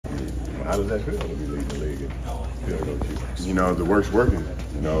How does that feel to be leading the league and field goal shooting? You know, the work's working.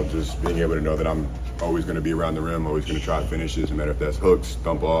 You know, just being able to know that I'm always going to be around the rim, always going to try finishes, no matter if that's hooks,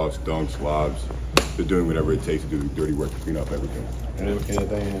 dump offs, dunks, lobs. Just doing whatever it takes to do the dirty work to clean up everything. And anything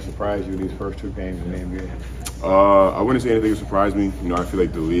that surprised you these first 2 games in the NBA? I wouldn't say anything that surprised me. You know, I feel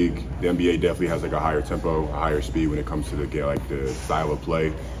like the league, the NBA definitely has like a higher tempo, a higher speed when it comes to the style of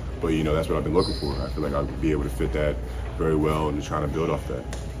play. But you know, that's what I've been looking for. I feel like I'll be able to fit that very well and just trying to build off that.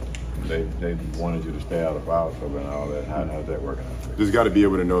 They wanted you to stay out of foul trouble and all that. How's that working out for you? Just got to be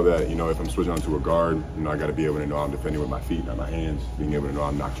able to know that, you know, if I'm switching onto a guard, you know, I got to be able to know I'm defending with my feet, not my hands. Being able to know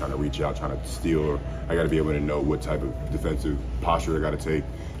I'm not trying to reach out, trying to steal. Or I got to be able to know what type of defensive posture I got to take.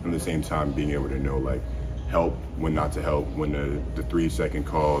 And at the same time, being able to know, like, help when not to help, when the 3-second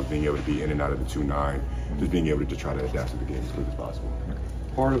calls, being able to be in and out of the 2-9, just being able to just try to adapt to the game as quick as possible.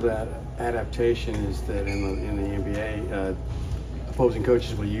 Part of that adaptation is that in the NBA, opposing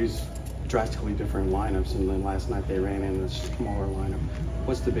coaches will use drastically different lineups, and then last night they ran in a smaller lineup.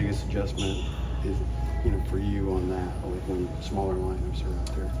 What's the biggest adjustment for you on that, like when smaller lineups are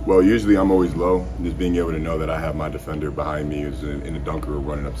out there? Well, usually I'm always low. Just being able to know that I have my defender behind me who's in the dunker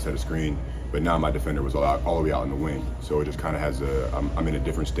running up to set a screen. But now my defender was all the way out in the wing, so it just kind of has I'm in a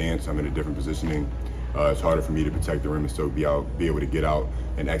different stance. I'm in a different positioning. It's harder for me to protect the rim and still be able to get out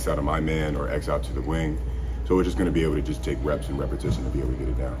and X out of my man or X out to the wing. So we're just going to be able to just take reps and repetition to be able to get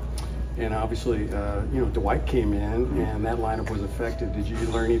it down. And obviously, Dwight came in, and that lineup was effective. Did you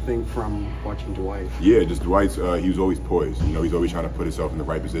learn anything from watching Dwight? Yeah, just Dwight's, he was always poised. You know, he's always trying to put himself in the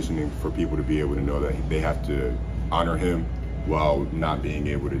right positioning for people to be able to know that they have to honor him while not being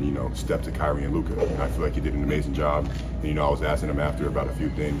able to, you know, step to Kyrie and Luka. And I feel like he did an amazing job. And, you know, I was asking him after about a few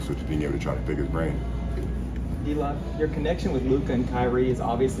things, so just being able to try to pick his brain. D-Lock, your connection with Luka and Kyrie is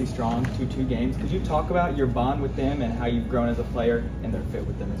obviously strong, 2 games. Could you talk about your bond with them and how you've grown as a player and their fit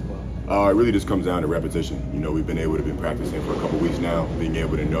with them as well? It really just comes down to repetition. You know, we've been able to be practicing for a couple weeks now, being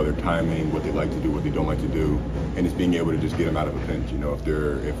able to know their timing, what they like to do, what they don't like to do, and it's being able to just get them out of a pinch. You know, if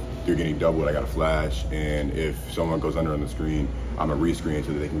they're getting doubled, I got to flash, and if someone goes under on the screen, I'm a re-screen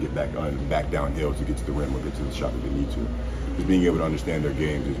so that they can get back downhill to get to the rim or get to the shot that they need to. Just being able to understand their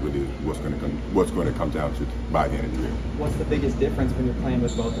games is really what's going to come down to by the end of the year. What's the biggest difference when you're playing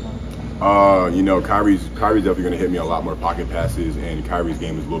with both of them? You know, Kyrie's definitely going to hit me a lot more pocket passes, and Kyrie's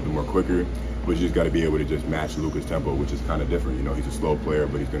game is a little bit more quicker. But you just got to be able to just match Luka's tempo, which is kind of different. You know, he's a slow player,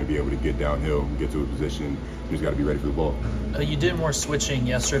 but he's going to be able to get downhill, get to a position. You just got to be ready for the ball. You did more switching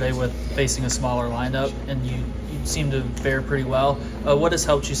yesterday with facing a smaller lineup, and you seemed to fare pretty well. What has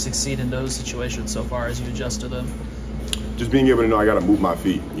helped you succeed in those situations so far as you adjust to them? Just being able to know I got to move my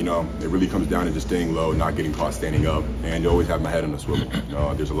feet. You know, it really comes down to just staying low, not getting caught standing up, and always have my head on the swivel.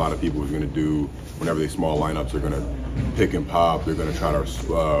 There's a lot of people who's going to do, whenever they small lineups, they're going to pick and pop, they're going to try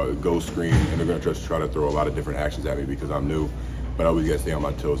to go screen, and they're going to just try to throw a lot of different actions at me because I'm new. But I always got to stay on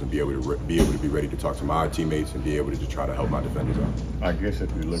my toes and be able to be ready to talk to my teammates and be able to just try to help my defenders out. I guess if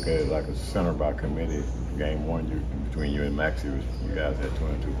you look at it like a center by committee, game 1 between you and Maxey, you guys had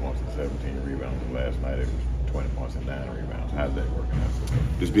 22 points and 17 rebounds. Last night it was 20 points and 9 rebounds. How's that working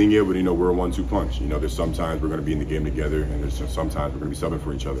out? Just being able to, you know, we're a 1-2 punch. You know, there's sometimes we're going to be in the game together, and there's sometimes we're going to be subbing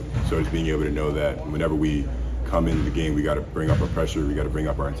for each other. So just being able to know that whenever we come into the game, we got to bring up our pressure, we got to bring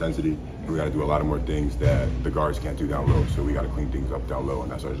up our intensity, and we got to do a lot of more things that the guards can't do down low. So we got to clean things up down low,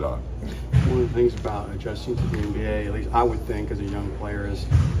 and that's our job. One of the things about adjusting to the NBA, at least I would think as a young player, is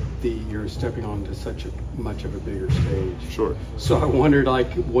you're stepping onto such much of a bigger stage. Sure. So I wondered,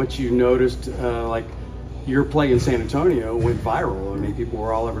 like, what you noticed, like, your play in San Antonio went viral. I mean, people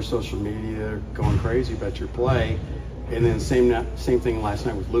were all over social media going crazy about your play. And then same thing last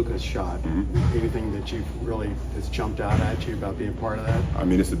night with Luka's shot. Anything that that's jumped out at you about being part of that? I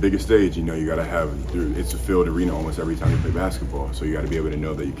mean, it's the biggest stage. You know, you got to have, it's a filled arena almost every time you play basketball. So you got to be able to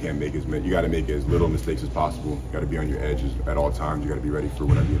know that you can't make you got to make as little mistakes as possible. You got to be on your edges at all times. You got to be ready for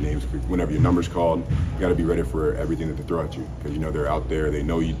whenever your number's called. You got to be ready for everything that they throw at you, because you know they're out there. They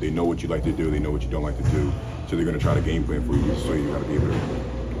know you. They know what you like to do. They know what you don't like to do. So they're going to try to game plan for you. So you got to be able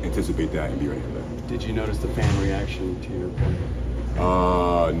to anticipate that and be ready for that. Did you notice the fan reaction to your play?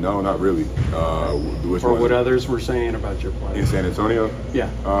 No, not really. Or what others were saying about your play? In San Antonio?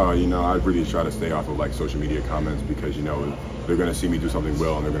 Yeah. You know, I really try to stay off of like social media comments, because, you know, they're going to see me do something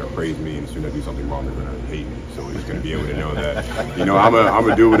well and they're going to praise me, and as soon as I do something wrong, they're going to hate me. So we're just going to be able to know that, you know, I'm going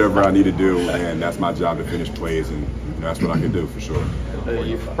to do whatever I need to do, and that's my job, to finish plays and that's what I can do for sure.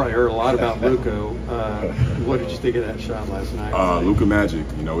 You've probably heard a lot about Luka. What did you think of that shot last night? Luka magic,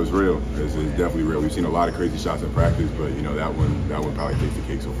 it's real. It's definitely real. We've seen a lot of crazy shots in practice, but that one probably takes the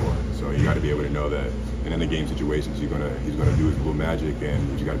cake so far. So you got to be able to know that. And in the game situations, he's gonna do his little magic,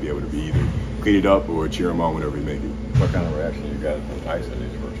 and you got to be able to be either clean it up or cheer him on whenever he make it. What kind of reaction you got from Tyson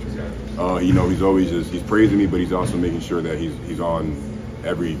these first two games? He's always he's praising me, but he's also making sure that he's on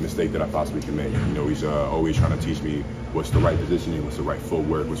every mistake that I possibly can make. He's always trying to teach me what's the right positioning, what's the right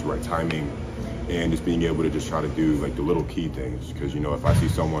footwork, what's the right timing, and just being able to just try to do like the little key things. Because if I see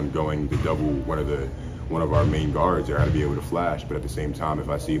someone going to double one of our main guards, I got to be able to flash. But at the same time, if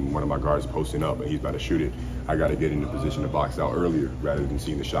I see one of my guards posting up and he's about to shoot it, I got to get in the position to box out earlier rather than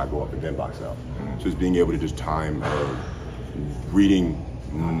seeing the shot go up and then box out. So it's being able to just time reading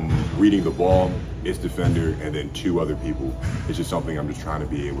the ball, its defender, and then two other people. It's just something I'm just trying to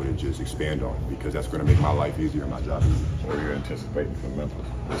be able to just expand on, because that's going to make my life easier and my job easier. What are you anticipating from Memphis?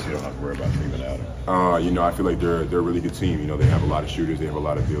 That you don't have to worry about leaving out. I feel like they're a really good team. They have a lot of shooters, they have a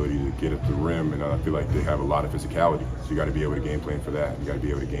lot of ability to get at the rim, and I feel like they have a lot of physicality. So you got to be able to game plan for that. You got to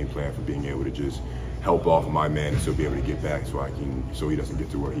be able to game plan for being able to just help off my man and still be able to get back so he doesn't get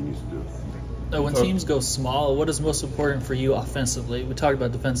to where he needs to do. When teams go small, what is most important for you offensively? We talked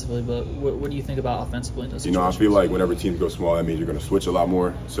about defensively, but what do you think about offensively in those situations? I feel like whenever teams go small, that means you're going to switch a lot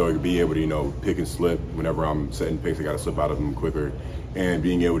more. So to be able to, pick and slip. Whenever I'm setting picks, I got to slip out of them quicker. And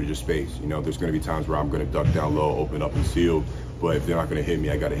being able to just space. There's going to be times where I'm going to duck down low, open up and seal. But if they're not going to hit me,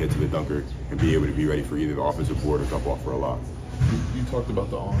 I got to hit to the dunker and be able to be ready for either the offensive board or dump off for a lob. You talked about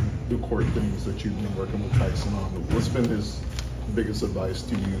the court things that you've been working with Tyson on. What's been his biggest advice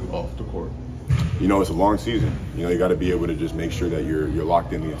to you off the court? It's a long season. You got to be able to just make sure that you're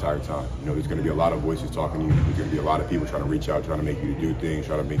locked in the entire time. There's going to be a lot of voices talking to you. There's going to be a lot of people trying to reach out, trying to make you do things,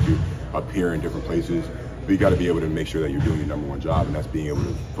 trying to make you appear in different places. But you got to be able to make sure that you're doing your number one job, and that's being able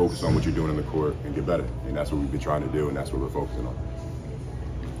to focus on what you're doing in the court and get better. And that's what we've been trying to do, and that's what we're focusing on.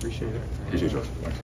 Appreciate it. Appreciate you.